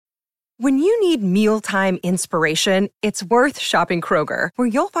When you need mealtime inspiration, it's worth shopping Kroger, where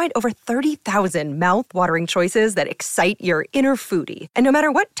you'll find over 30,000 mouth-watering choices that excite your inner foodie. And no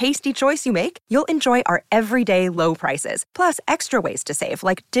matter what tasty choice you make, you'll enjoy our everyday low prices, plus extra ways to save,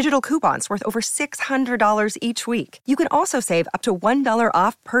 like digital coupons worth over $600 each week. You can also save up to $1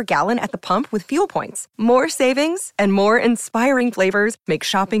 off per gallon at the pump with fuel points. More savings and more inspiring flavors make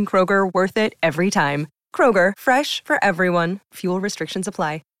shopping Kroger worth it every time. Kroger, fresh for everyone. Fuel restrictions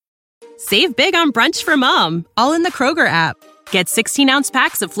apply. Save big on brunch for mom, all in the Kroger app. Get 16-ounce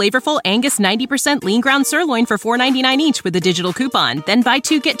packs of flavorful Angus 90% lean ground sirloin for $4.99 each with a digital coupon. Then buy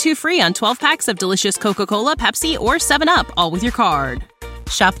 2, get 2 free on 12 packs of delicious Coca-Cola, Pepsi, or 7-Up, all with your card.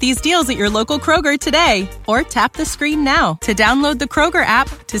 Shop these deals at your local Kroger today, or tap the screen now to download the Kroger app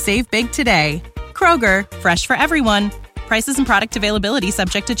to save big today. Kroger, fresh for everyone. Prices and product availability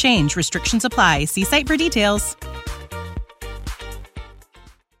subject to change. Restrictions apply. See site for details.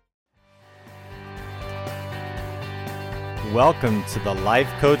 Welcome to the Life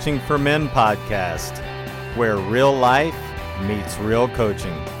Coaching for Men podcast, where real life meets real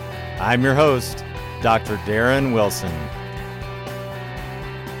coaching. I'm your host, Dr. Darren Wilson.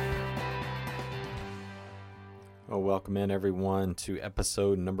 Well, welcome in everyone to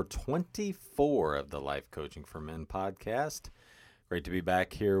episode number 24 of the Life Coaching for Men podcast. Great to be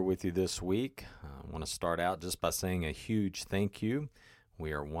back here with you this week. I want to start out just by saying a huge thank you.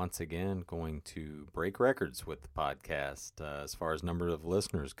 We are once again going to break records with the podcast as far as number of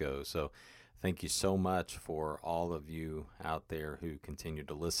listeners go. So thank you so much for all of you out there who continue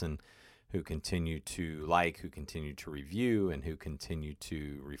to listen, who continue to like, who continue to review, and who continue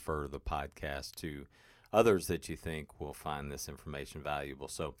to refer the podcast to others that you think will find this information valuable.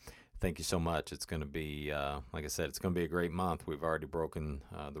 So thank you so much. It's going to be, like I said, it's going to be a great month. We've already broken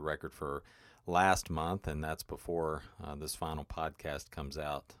the record for last month, and that's before this final podcast comes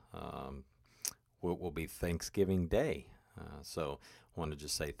out. Will be Thanksgiving Day. So I want to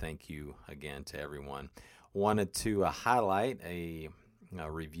just say thank you again to everyone. Wanted to highlight a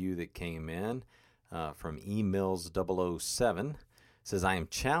review that came in from eMills007. It says, I am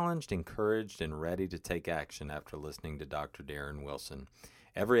challenged, encouraged, and ready to take action after listening to Dr. Darren Wilson.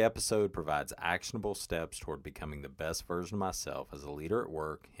 Every episode provides actionable steps toward becoming the best version of myself as a leader at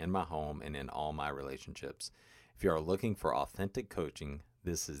work, in my home, and in all my relationships. If you are looking for authentic coaching,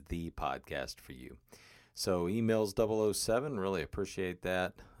 this is the podcast for you. So eMills007, really appreciate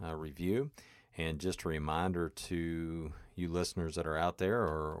that review. And just a reminder to you listeners that are out there,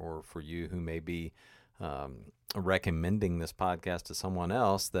 or for you who may be recommending this podcast to someone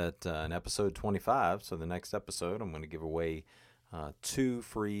else, that in episode 25, so the next episode, I'm going to give away 2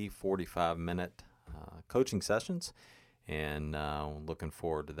 free 45-minute coaching sessions, and looking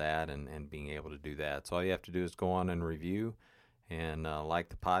forward to that and being able to do that. So all you have to do is go on and review and like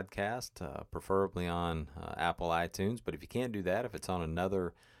the podcast, preferably on Apple iTunes. But if you can't do that, if it's on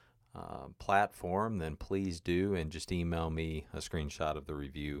another platform, then please do, and just email me a screenshot of the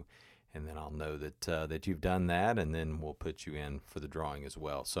review, and then I'll know that you've done that, and then we'll put you in for the drawing as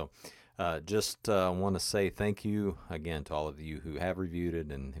well. So just want to say thank you again to all of you who have reviewed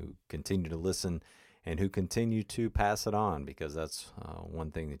it and who continue to listen and who continue to pass it on, because that's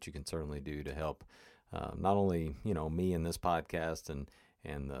one thing that you can certainly do to help not only me in this podcast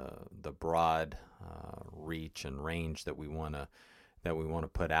and the broad reach and range that we want to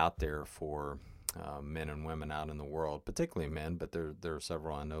put out there for men and women out in the world, particularly men, but there are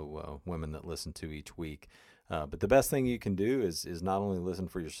several I know women that listen to each week. But the best thing you can do is not only listen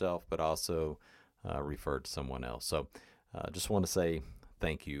for yourself, but also refer to someone else. So just want to say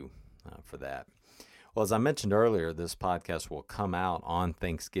thank you for that. Well, as I mentioned earlier, this podcast will come out on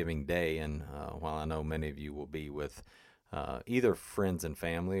Thanksgiving Day. And while I know many of you will be with either friends and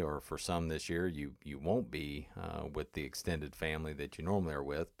family, or for some this year, you won't be with the extended family that you normally are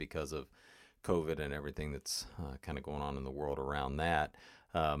with because of COVID and everything that's kind of going on in the world around that.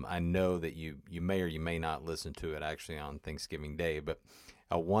 I know that you may or you may not listen to it actually on Thanksgiving Day, but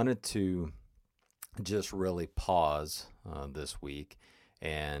I wanted to just really pause this week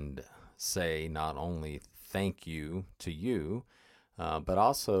and say not only thank you to you, but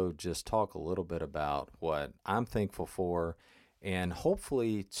also just talk a little bit about what I'm thankful for, and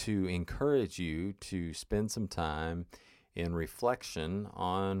hopefully to encourage you to spend some time in reflection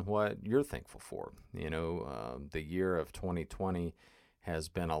on what you're thankful for. The year of 2020 has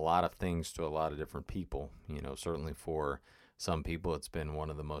been a lot of things to a lot of different people. Certainly for some people, it's been one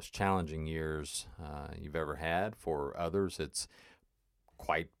of the most challenging years you've ever had. For others, it's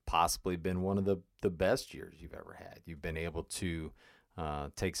quite possibly been one of the best years you've ever had. You've been able to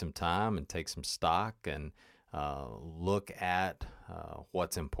take some time and take some stock and look at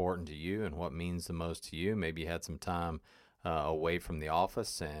what's important to you and what means the most to you. Maybe you had some time away from the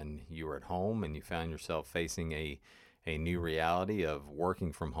office and you were at home and you found yourself facing a new reality of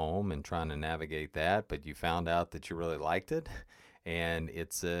working from home and trying to navigate that, but you found out that you really liked it, and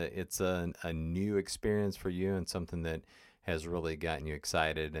it's a new experience for you and something that has really gotten you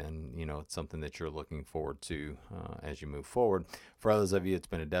excited, and it's something that you're looking forward to as you move forward. For others of you, it's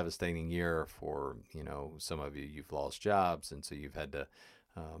been a devastating year. For some of you, you've lost jobs, and so you've had to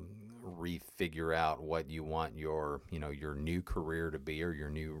refigure out what you want your new career to be, or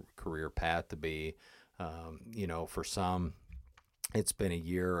your new career path to be. For some, it's been a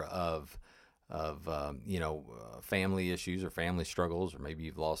year of family issues or family struggles, or maybe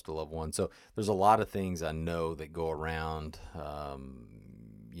you've lost a loved one. So there's a lot of things I know that go around,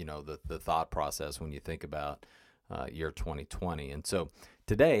 the thought process when you think about year 2020. And so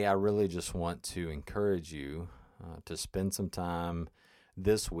today I really just want to encourage you to spend some time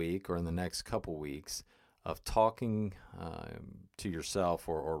this week or in the next couple weeks of talking to yourself,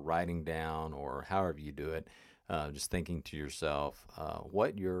 or writing down, or however you do it, just thinking to yourself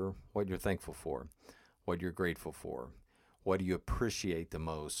what you're thankful for, what you're grateful for, what do you appreciate the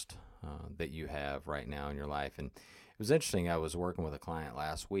most that you have right now in your life. And it was interesting, I was working with a client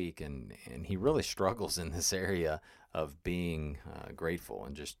last week, and he really struggles in this area of being grateful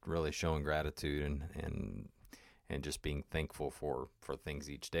and just really showing gratitude and just being thankful for things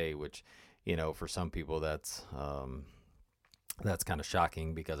each day, which for some people that's kind of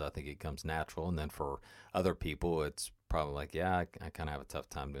shocking, because I think it comes natural. And then for other people, it's probably like, I kind of have a tough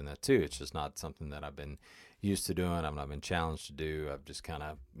time doing that too. It's just not something that I've been used to doing. I've not been challenged to do. I've just kind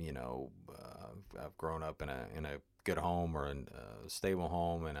of, I've grown up in a good home, or in a stable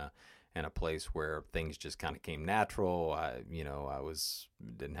home, in a place where things just kind of came natural. I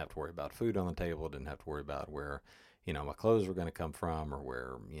didn't have to worry about food on the table, didn't have to worry about where my clothes were going to come from, or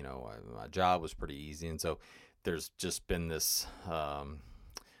where my job was pretty easy. And so there's just been this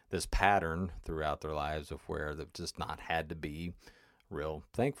this pattern throughout their lives of where they've just not had to be real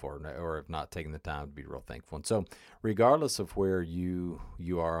thankful, or have not taken the time to be real thankful. And so regardless of where you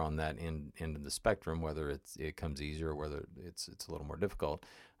are on that end of the spectrum, whether it comes easier or whether it's a little more difficult,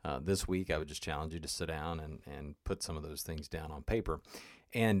 this week I would just challenge you to sit down and put some of those things down on paper.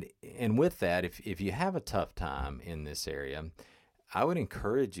 And with that, if you have a tough time in this area, I would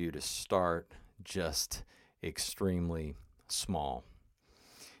encourage you to start just extremely small.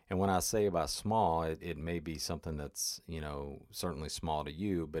 And when I say about small, it may be something that's, certainly small to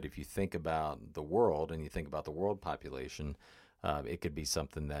you, but if you think about the world and you think about the world population, it could be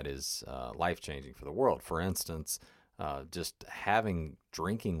something that is life-changing for the world. For instance, just having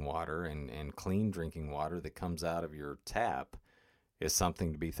drinking water and clean drinking water that comes out of your tap is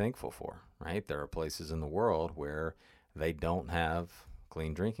something to be thankful for, right? There are places in the world where they don't have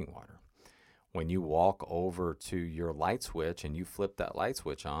clean drinking water. When you walk over to your light switch and you flip that light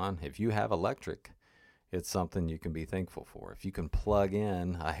switch on, if you have electric, it's something you can be thankful for. If you can plug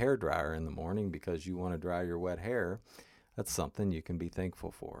in a hairdryer in the morning because you want to dry your wet hair, that's something you can be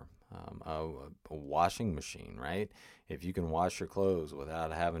thankful for. A washing machine, right? If you can wash your clothes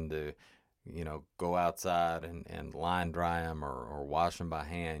without having to go outside and line dry them or wash them by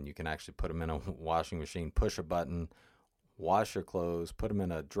hand, you can actually put them in a washing machine, push a button, wash your clothes, put them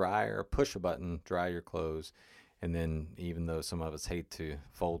in a dryer, push a button, dry your clothes. And then even though some of us hate to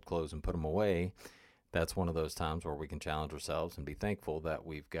fold clothes and put them away, that's one of those times where we can challenge ourselves and be thankful that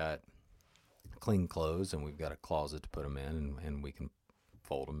we've got clean clothes and we've got a closet to put them in, and we can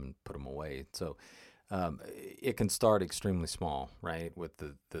fold them and put them away. So it can start extremely small, right, with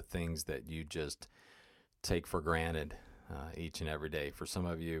the things that you just take for granted each and every day. For some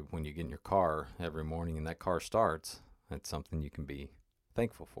of you, when you get in your car every morning and that car starts, that's something you can be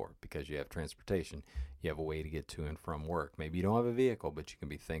thankful for, because you have transportation. You have a way to get to and from work. Maybe you don't have a vehicle, but you can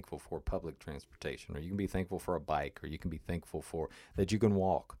be thankful for public transportation, or you can be thankful for a bike, or you can be thankful for that you can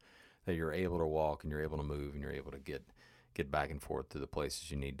walk, that you're able to walk and you're able to move and you're able to get back and forth to the places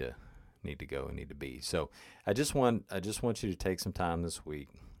you need to go and need to be. So I just want you to take some time this week,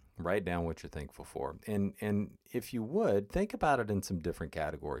 write down what you're thankful for. And if you would, think about it in some different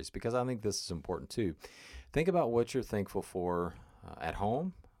categories, because I think this is important too. Think about what you're thankful for at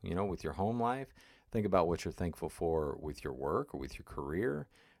home, with your home life. Think about what you're thankful for with your work or with your career.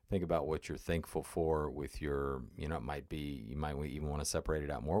 Think about what you're thankful for with your, you might even want to separate it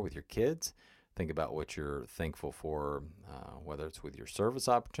out more with your kids. Think about what you're thankful for, whether it's with your service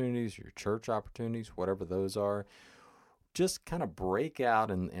opportunities, your church opportunities, whatever those are. Just kind of break out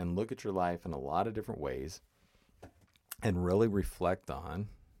and look at your life in a lot of different ways and really reflect on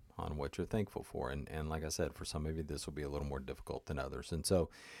on what you're thankful for. And like I said, for some of you, this will be a little more difficult than others. And so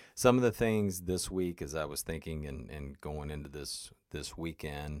some of the things this week, as I was thinking and going into this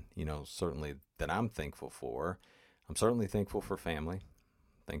weekend, certainly that I'm thankful for, I'm certainly thankful for family.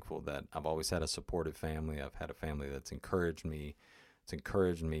 Thankful that I've always had a supportive family. I've had a family that's encouraged me. It's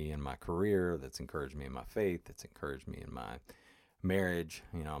encouraged me in my career. That's encouraged me in my faith. That's encouraged me in my marriage.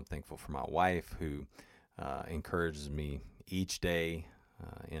 I'm thankful for my wife who encourages me each day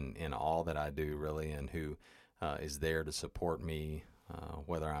in all that I do, really, and who is there to support me,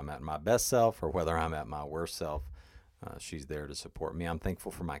 whether I'm at my best self or whether I'm at my worst self. She's there to support me. I'm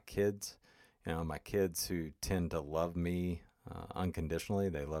thankful for my kids. My kids who tend to love me unconditionally.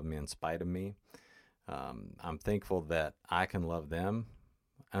 They love me in spite of me. I'm thankful that I can love them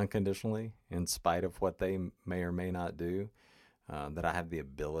unconditionally in spite of what they may or may not do, that I have the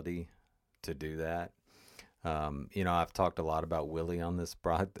ability to do that. I've talked a lot about Willie on this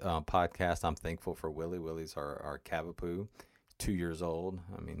podcast. I'm thankful for Willie. Willie's our Cavapoo, 2 years old.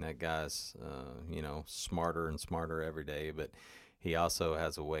 I mean, that guy's, smarter and smarter every day, but he also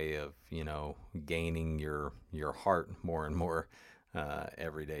has a way of, gaining your heart more and more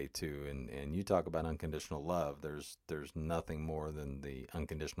every day too. And you talk about unconditional love. There's nothing more than the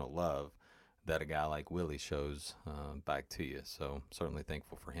unconditional love that a guy like Willie shows back to you. So certainly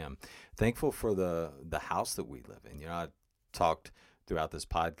thankful for him. Thankful for the house that we live in. I talked throughout this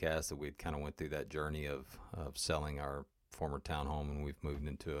podcast that we kind of went through that journey of selling our former townhome, and we've moved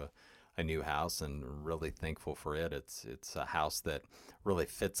into a new house, and really thankful for it. It's a house that really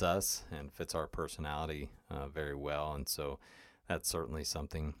fits us and fits our personality very well. And so that's certainly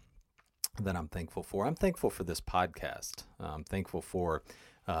something that I'm thankful for. I'm thankful for this podcast. I'm thankful for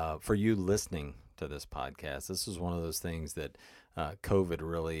you listening to this podcast. This is one of those things that COVID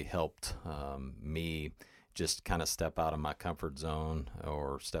really helped me just kind of step out of my comfort zone,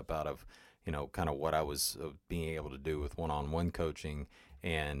 or step out of, kind of what I was being able to do with one-on-one coaching,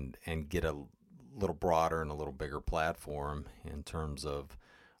 and get a little broader and a little bigger platform in terms of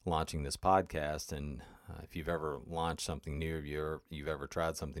launching this podcast. And if you've ever launched something new, or you've ever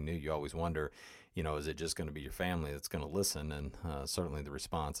tried something new, you always wonder, is it just going to be your family that's going to listen? And certainly the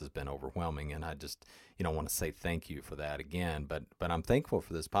response has been overwhelming. And I just, want to say thank you for that again. But I'm thankful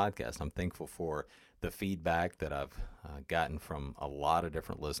for this podcast. I'm thankful for the feedback that I've gotten from a lot of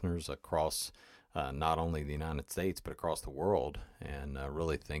different listeners across not only the United States, but across the world. And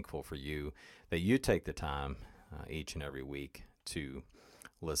really thankful for you that you take the time each and every week to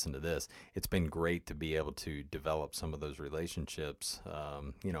listen to this. It's been great to be able to develop some of those relationships,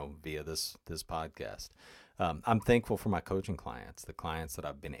 via this podcast. I'm thankful for my coaching clients, the clients that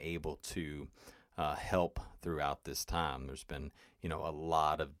I've been able to help throughout this time. There's been, a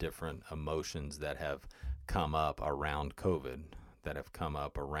lot of different emotions that have come up around COVID, that have come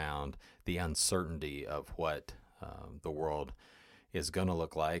up around the uncertainty of what the world is going to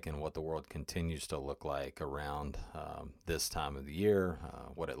look like, and what the world continues to look like around this time of the year,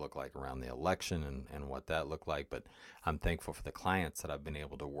 what it looked like around the election, and what that looked like. But I'm thankful for the clients that I've been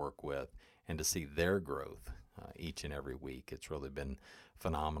able to work with and to see their growth each and every week. It's really been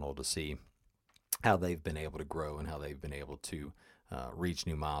phenomenal to see how they've been able to grow, and how they've been able to reach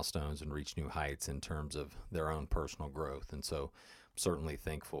new milestones and reach new heights in terms of their own personal growth. And so I'm certainly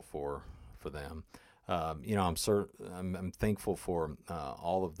thankful for them. I'm thankful for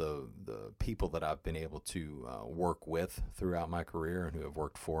all of the people that I've been able to work with throughout my career, and who have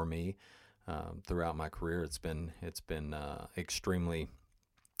worked for me throughout my career. It's been extremely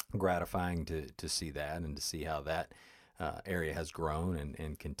gratifying to see that, and to see how that area has grown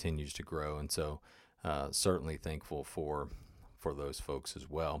and continues to grow. And so certainly thankful for those folks as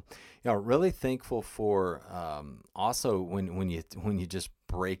well. Really thankful for also when you just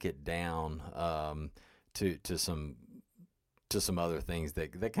break it down to some other things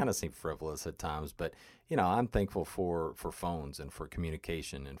that kind of seem frivolous at times. But I'm thankful for phones, and for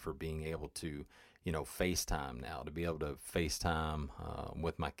communication, and for being able to FaceTime now, to be able to FaceTime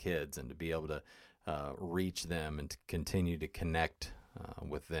with my kids, and to be able to reach them, and to continue to connect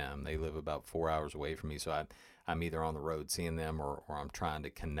with them. They live about 4 hours away from me, so I'm either on the road seeing them, or I'm trying to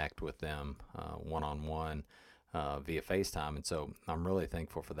connect with them one-on-one via FaceTime. And so I'm really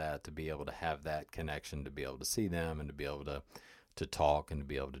thankful for that, to be able to have that connection, to be able to see them, and to be able to talk, and to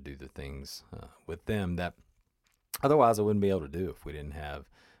be able to do the things with them that otherwise I wouldn't be able to do if we didn't have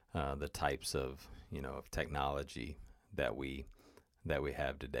the types of of technology that we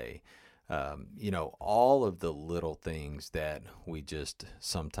have today. All of the little things that we just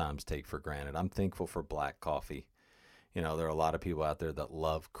sometimes take for granted. I'm thankful for black coffee. There are a lot of people out there that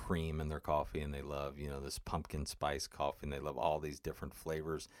love cream in their coffee, and they love, this pumpkin spice coffee, and they love all these different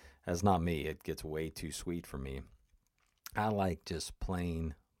flavors. That's not me. It gets way too sweet for me. I like just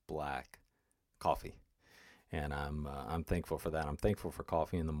plain black coffee. And I'm thankful for that. I'm thankful for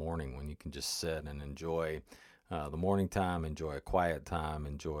coffee in the morning when you can just sit and enjoy the morning time, enjoy a quiet time,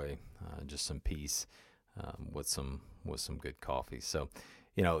 enjoy just some peace with some good coffee. So,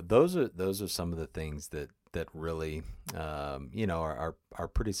 those are some of the things that really are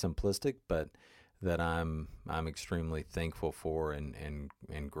pretty simplistic, but that I'm extremely thankful for and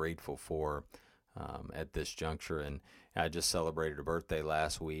grateful for at this juncture. And I just celebrated a birthday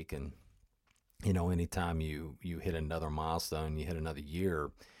last week, and anytime you hit another milestone, you hit another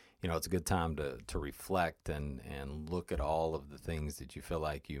year, it's a good time to reflect and look at all of the things that you feel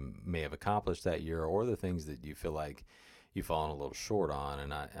like you may have accomplished that year, or the things that you feel like you've fallen a little short on.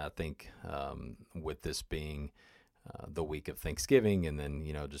 And I think with this being the week of Thanksgiving, and then,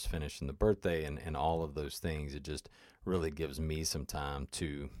 just finishing the birthday and all of those things, it just really gives me some time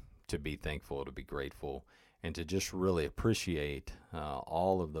to be thankful, to be grateful, and to just really appreciate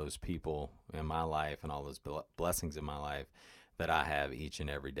all of those people in my life and all those blessings in my life that I have each and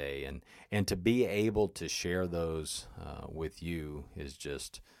every day. And to be able to share those with you is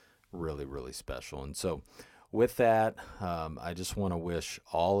just really, really special. And so with that, I just want to wish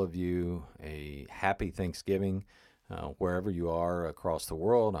all of you a happy Thanksgiving wherever you are across the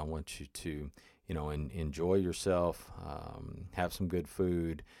world. I want you to, enjoy yourself, have some good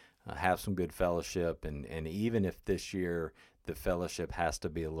food, have some good fellowship. And even if this year the fellowship has to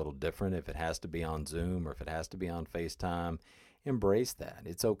be a little different, if it has to be on Zoom or if it has to be on FaceTime, embrace that.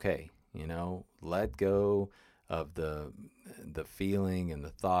 It's okay. Let go of the feeling and the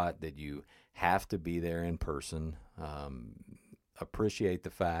thought that you have to be there in person. Appreciate the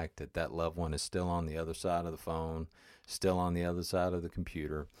fact that loved one is still on the other side of the phone, still on the other side of the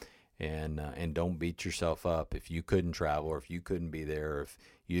computer. And don't beat yourself up if you couldn't travel, or if you couldn't be there, or if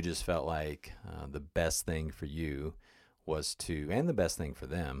you just felt like the best thing for you was to, and the best thing for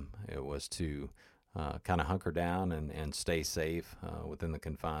them, it was to kind of hunker down and stay safe within the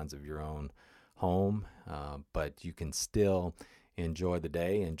confines of your own home. But you can still enjoy the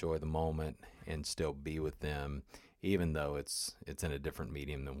day, enjoy the moment, and still be with them, even though it's in a different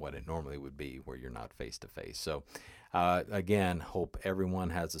medium than what it normally would be, where you're not face to face. So again, hope everyone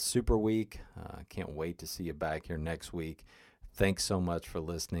has a super week. Can't wait to see you back here next week. Thanks so much for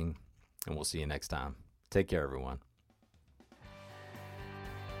listening, and we'll see you next time. Take care, everyone.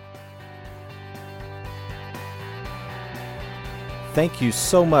 Thank you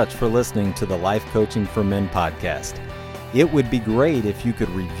so much for listening to the Life Coaching for Men podcast. It would be great if you could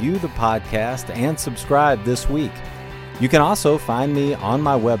review the podcast and subscribe this week. You can also find me on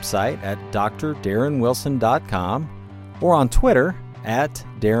my website at drdarrenwilson.com, or on Twitter at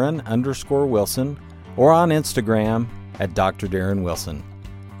Darren_Wilson, or on Instagram at Dr. Darren Wilson.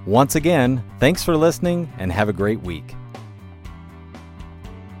 Once again, thanks for listening and have a great week.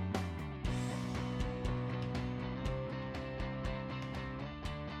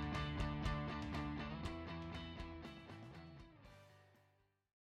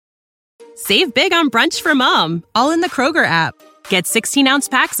 Save big on brunch for mom, all in the Kroger app. Get 16-ounce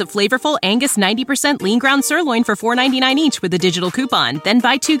packs of flavorful Angus 90% lean ground sirloin for $4.99 each with a digital coupon. Then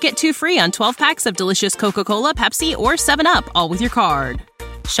buy 2, get 2 free on 12 packs of delicious Coca-Cola, Pepsi, or 7-Up, all with your card.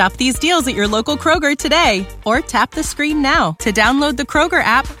 Shop these deals at your local Kroger today, or tap the screen now to download the Kroger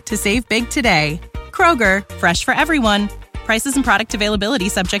app to save big today. Kroger, fresh for everyone. Prices and product availability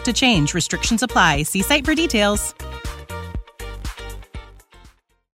subject to change. Restrictions apply. See site for details.